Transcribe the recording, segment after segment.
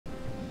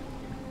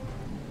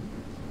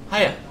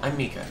Hiya, I'm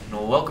Mika,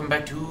 and welcome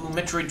back to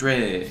Metroid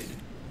Dread.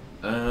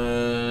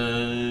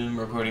 I'm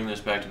recording this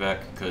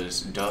back-to-back,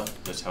 because, duh,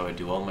 that's how I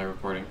do all my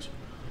recordings.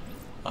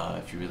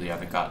 If you really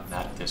haven't gotten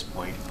that at this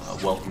point,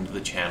 welcome to the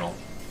channel.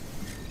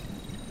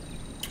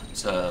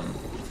 It's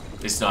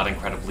not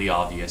incredibly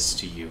obvious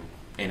to you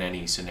in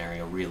any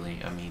scenario, really.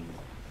 I mean,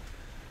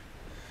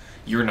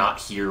 you're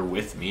not here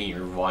with me,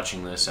 you're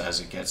watching this as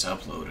it gets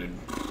uploaded.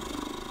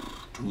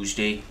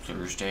 Tuesday,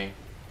 Thursday.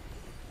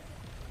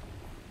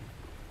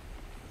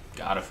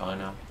 Gotta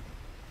find out.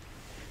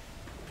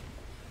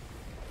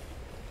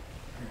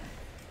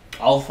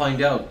 I'll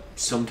find out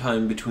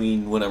sometime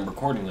between when I'm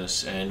recording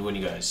this and when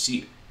you guys see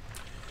it.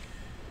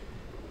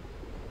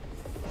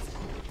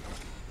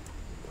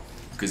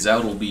 Because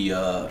that'll be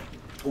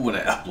when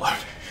I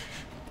upload.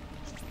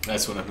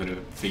 That's when I'm gonna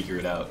figure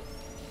it out.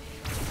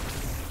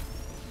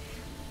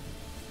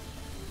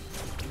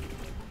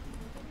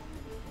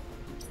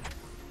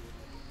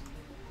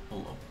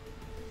 Hold on.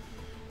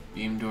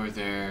 Beam door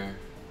there.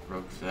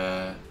 Broke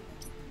that.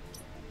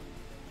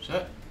 Is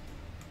that?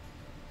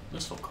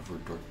 Missile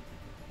covered door.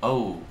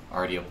 Oh,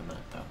 already opened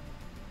that though.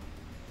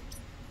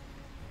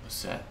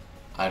 What's that?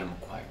 Item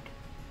acquired.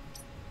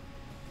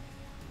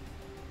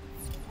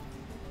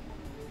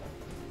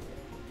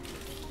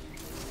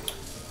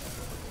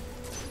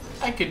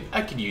 I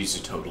could use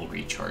a total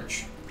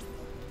recharge.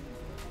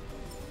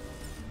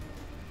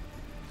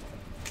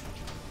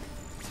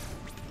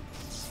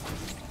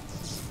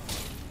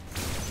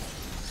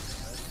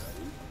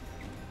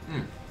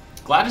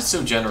 Glad it's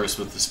so generous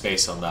with the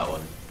space on that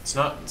one. It's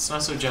not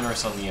so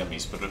generous on the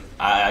enemies, but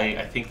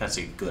I think that's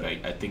a good.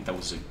 I think that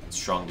was a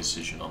strong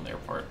decision on their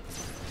part.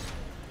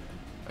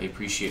 I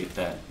appreciate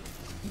that.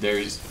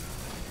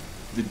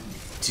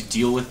 To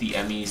deal with the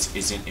enemies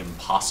isn't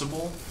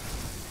impossible,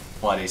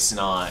 but it's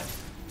not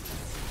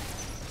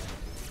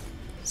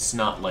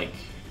like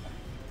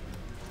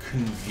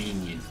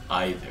convenient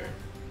either.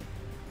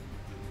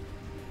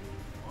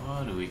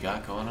 What do we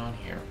got going on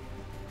here?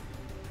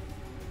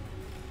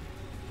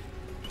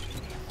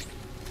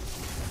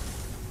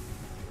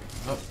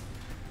 Oh.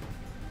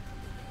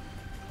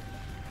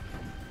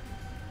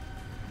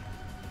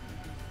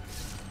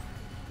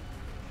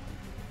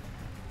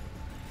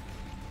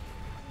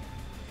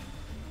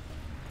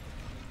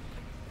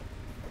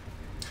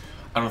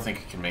 I don't think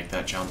I can make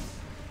that jump.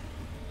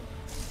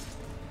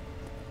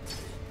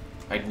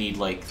 I'd need,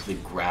 like, the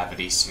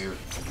gravity suit.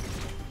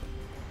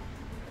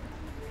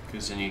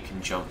 Because then you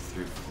can jump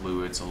through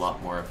fluids a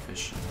lot more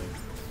efficiently.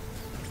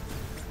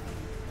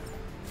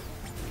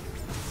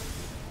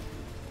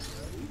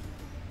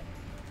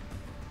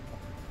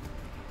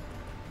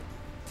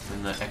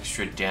 And the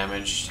extra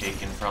damage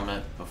taken from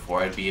it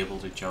before I'd be able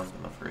to jump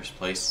in the first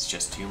place is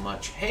just too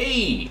much.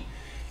 Hey!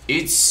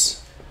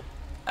 It's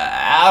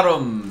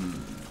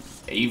Adam,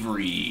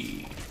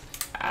 Avery,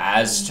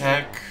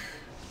 Aztec,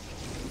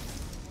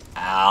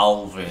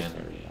 Alvin.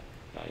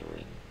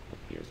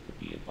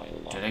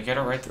 Did I get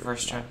it right the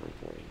first time?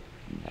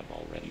 You have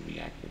already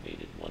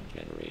reactivated one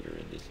generator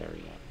in this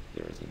area.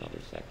 There is another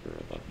sector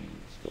above you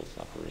still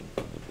suffering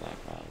from the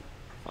black cloud.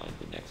 Find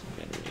the next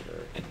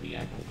generator and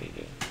reactivate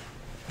it.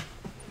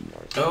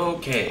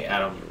 Okay,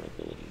 Adam. Your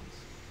abilities.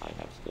 I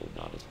have still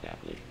not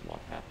established what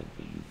happened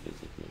to you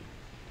physically.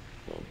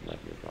 Don't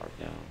let your guard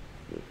down.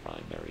 Your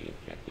primary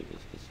objective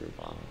is to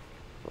survive.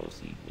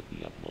 Proceed with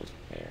the utmost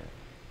care.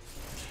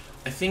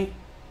 I think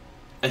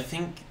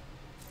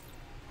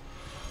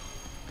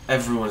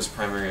everyone's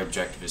primary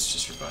objective is to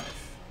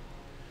survive.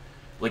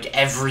 Like,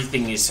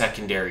 everything is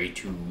secondary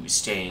to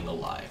staying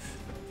alive.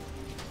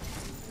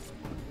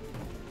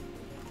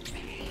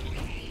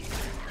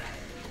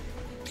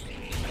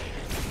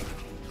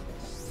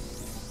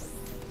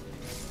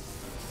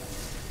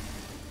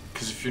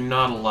 Because if you're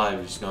not alive,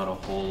 there's not a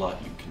whole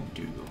lot you can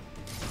do.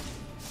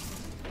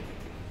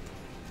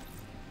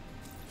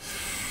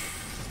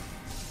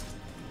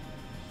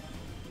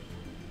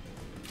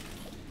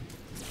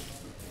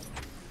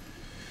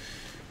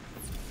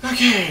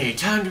 Okay,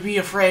 time to be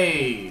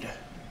afraid.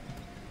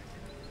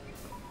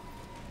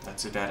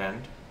 That's a dead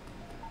end.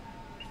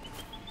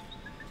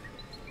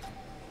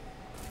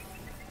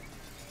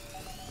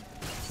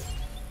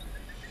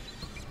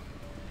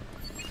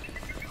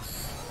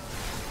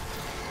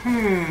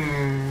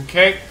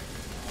 Okay.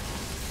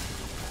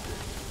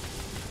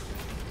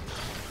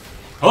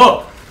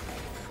 Oh!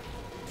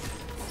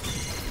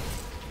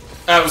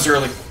 That was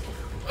early.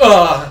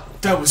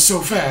 That was so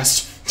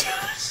fast.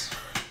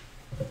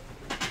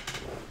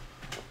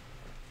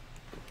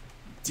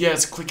 Yeah,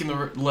 it's clicking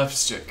the left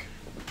stick.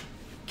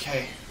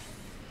 Okay.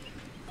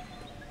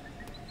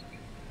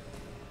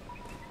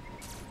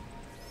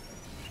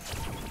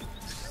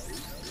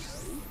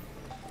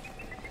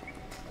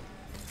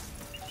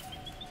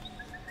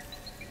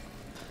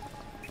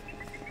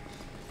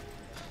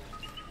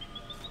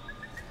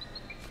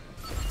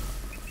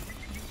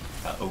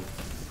 Uh-oh.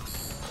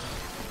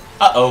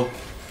 Uh-oh.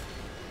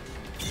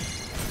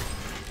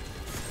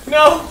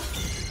 No!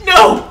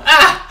 No!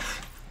 Ah!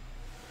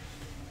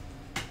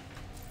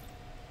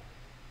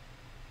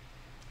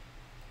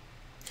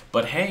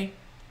 But hey,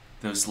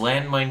 those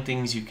landmine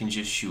things, you can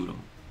just shoot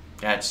them.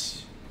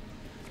 That's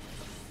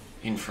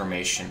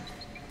information.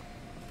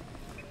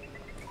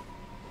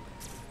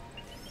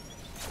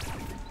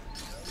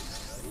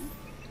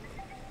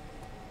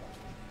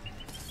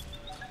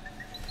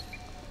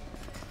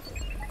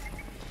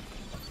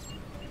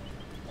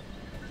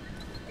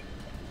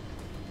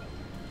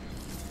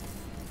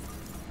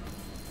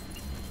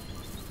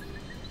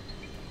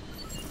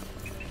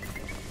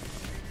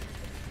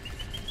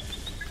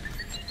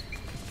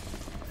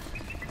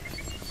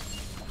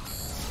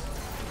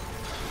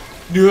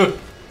 Yeah.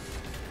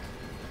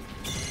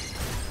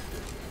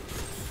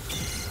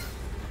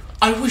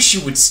 I wish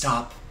you would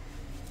stop.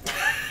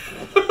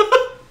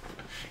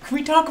 Can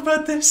we talk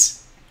about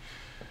this?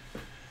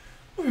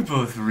 We're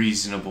both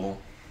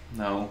reasonable.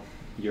 No,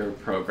 you're a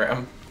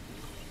program.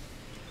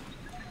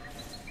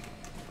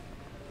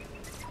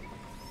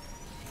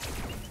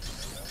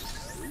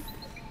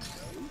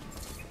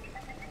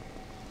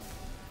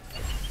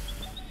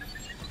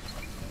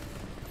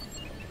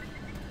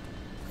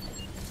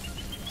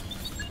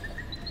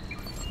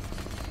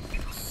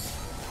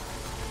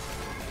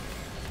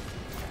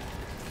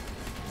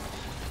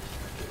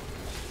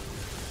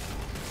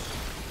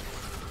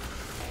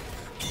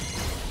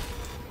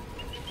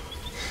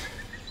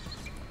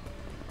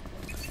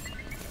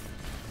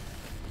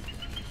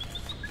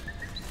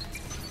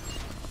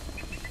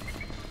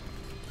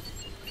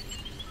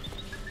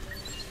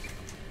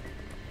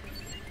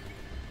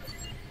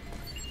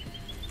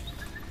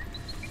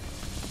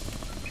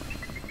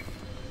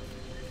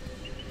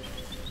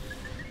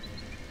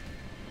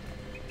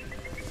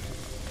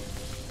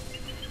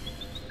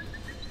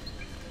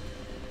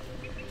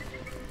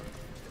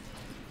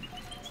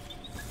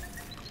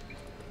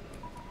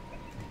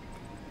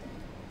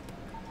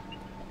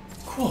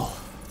 Cool.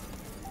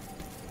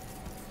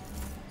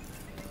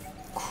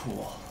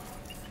 Cool.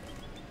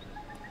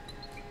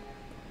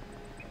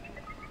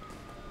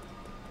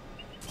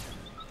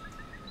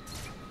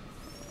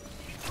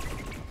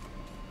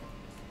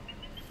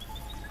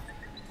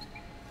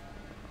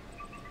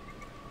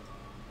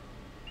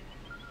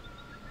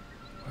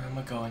 Where am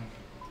I going?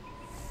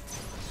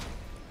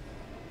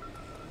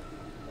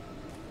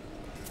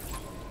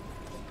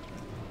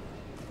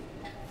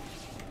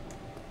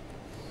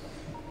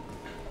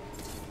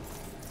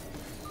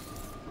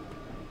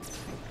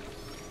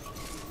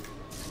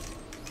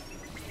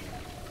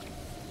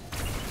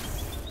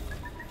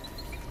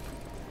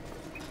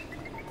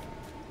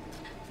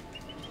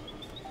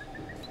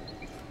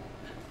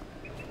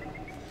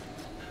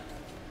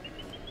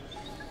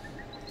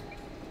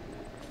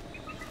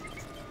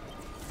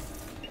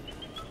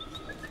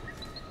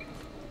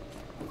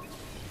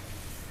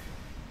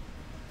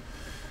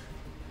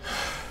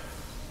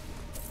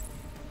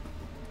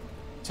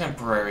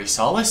 Temporary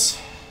solace.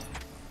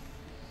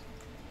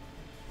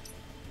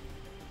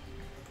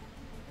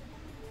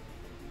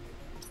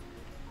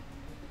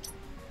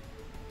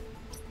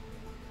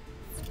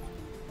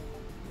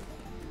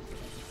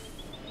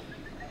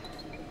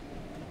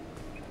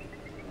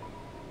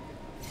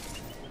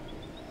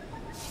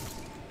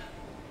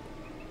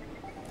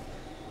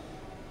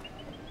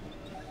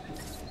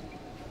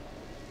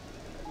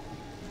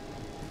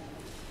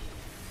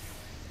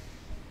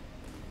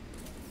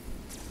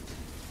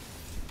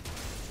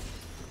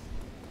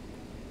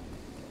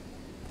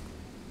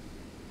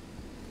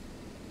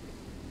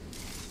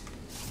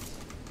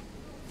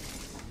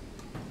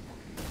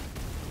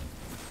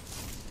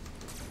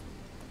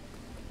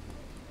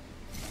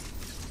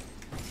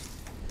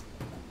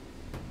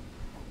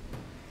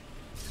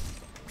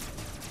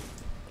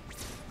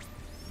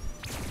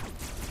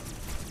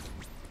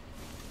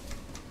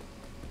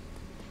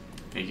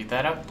 Figure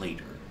that out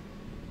later.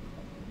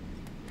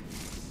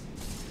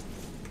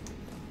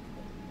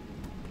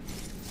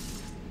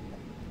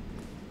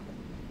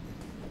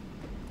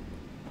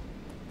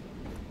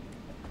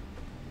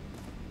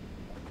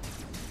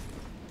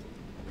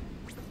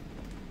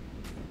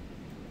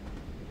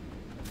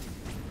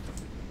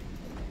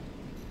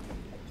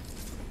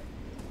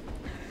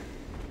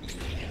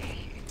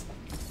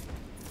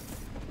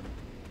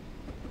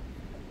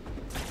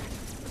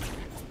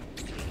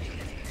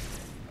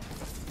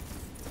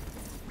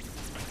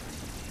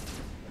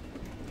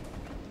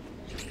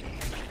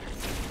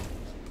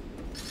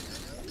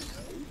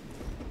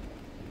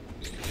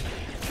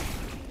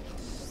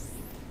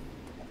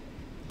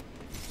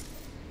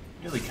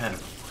 Really kind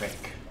of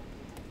quick.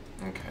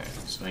 Okay,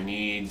 so I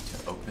need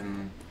to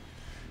open...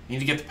 I need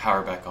to get the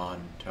power back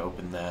on to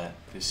open that.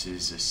 This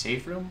is a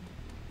safe room.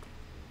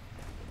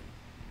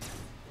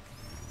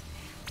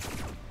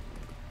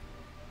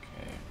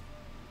 Okay.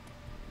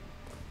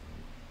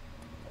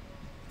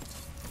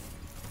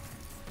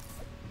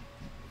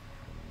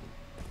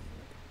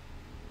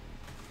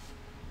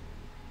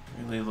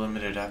 Really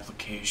limited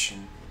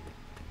application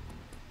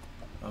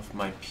of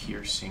my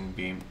piercing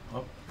beam.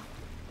 Oh,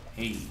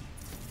 hey.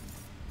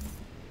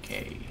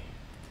 Okay.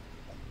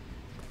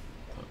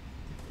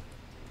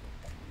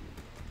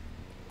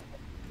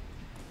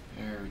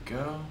 There we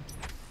go.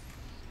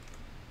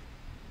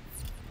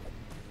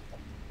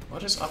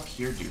 What does up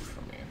here do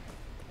for me?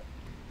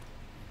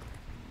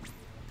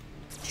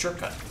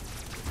 Shortcut.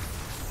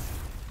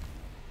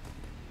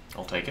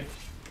 I'll take it.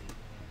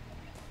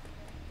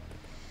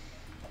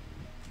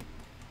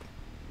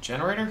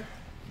 Generator?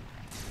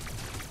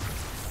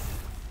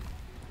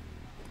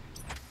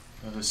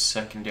 Another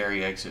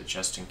secondary exit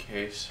just in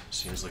case.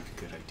 Seems like a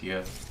good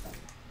idea.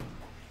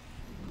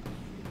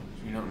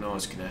 We don't know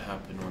what's gonna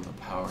happen when the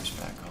power's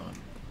back on.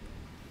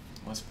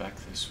 What's back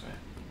this way?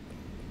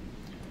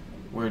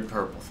 Weird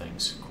purple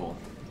things. Cool.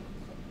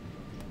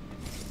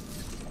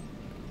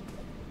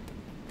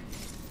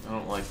 I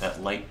don't like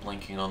that light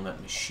blinking on that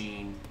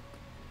machine.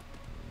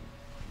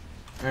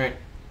 Alright.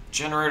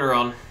 Generator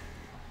on.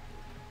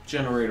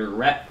 Generator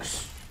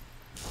Rex.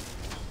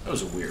 That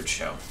was a weird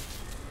show.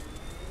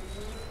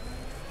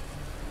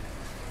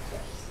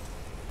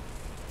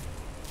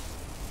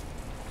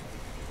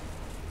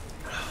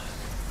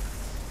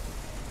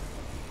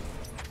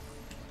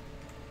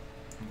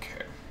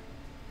 Okay.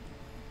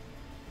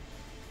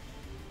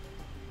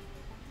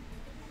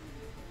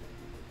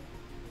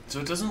 So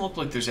it doesn't look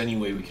like there's any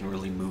way we can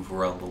really move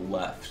around the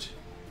left.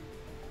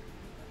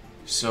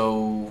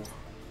 So,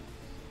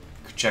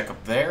 could check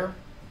up there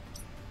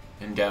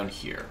and down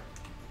here.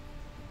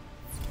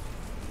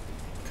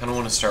 Kind of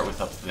want to start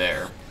with up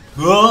there.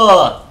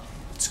 Ugh!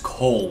 It's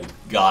cold.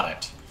 Got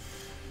it.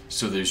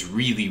 So there's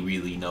really,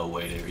 really no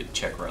way to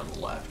check around the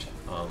left.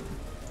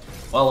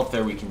 While up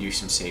there, we can do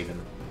some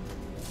saving.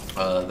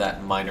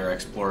 That minor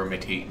explorer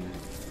imitating.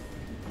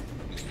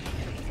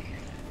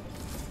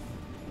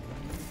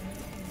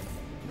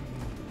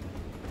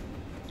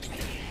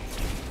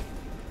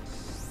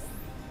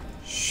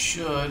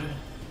 Should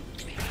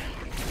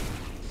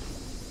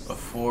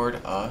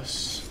afford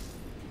us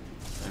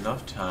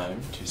enough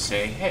time to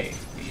say, hey,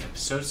 the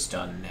episode's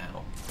done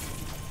now.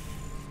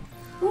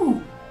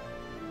 Ooh.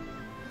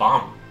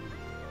 Bomb.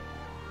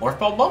 Morph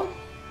ball bomb?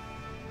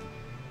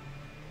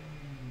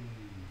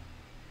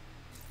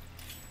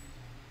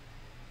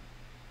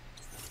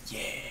 Yeah.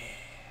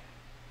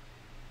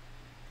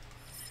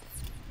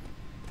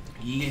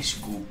 Let's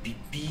go,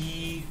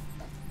 pee-pee.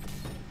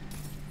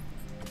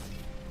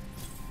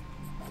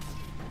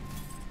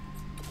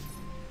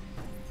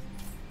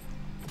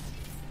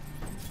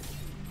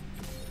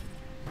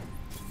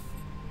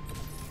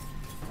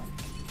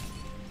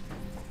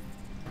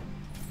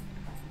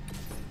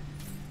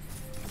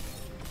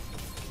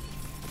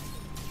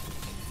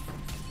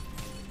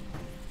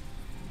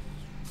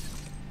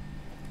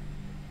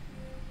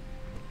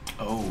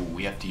 Oh,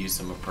 we have to use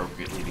them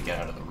appropriately to get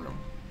out of the room.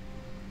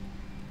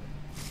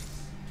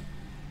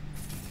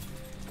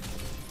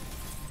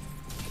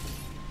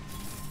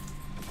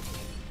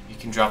 You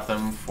can drop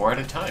them 4 at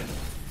a time.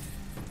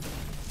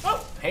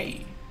 Oh,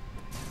 hey.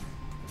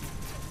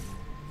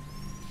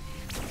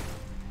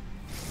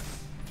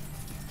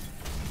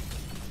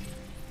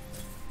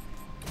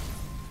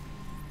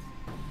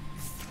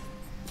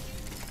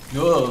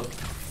 Ugh.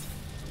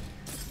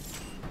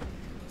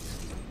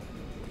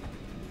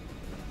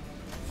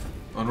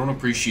 I don't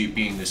appreciate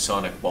being the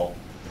Sonic Ball.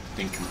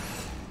 Thank you.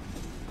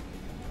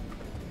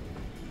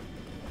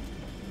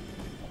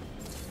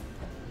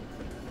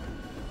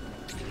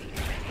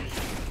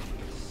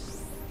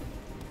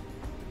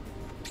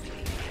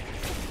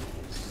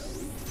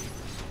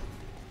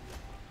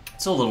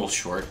 It's a little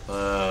short, but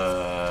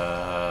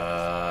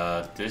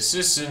this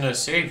isn't a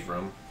save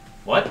room.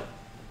 What?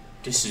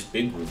 This is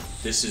big room.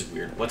 This is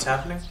weird. What's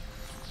happening?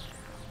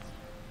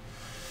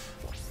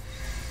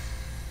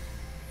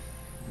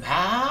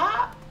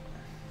 Map.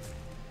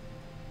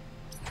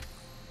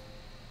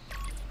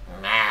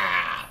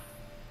 Map.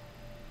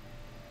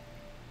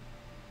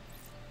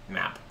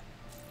 Map.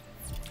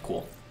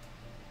 Cool.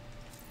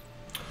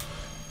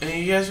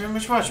 Thank you guys very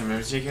much for watching.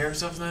 Remember to take care of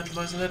yourself and have a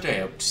pleasant day.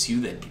 I hope to see you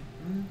then.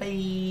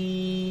 Bye.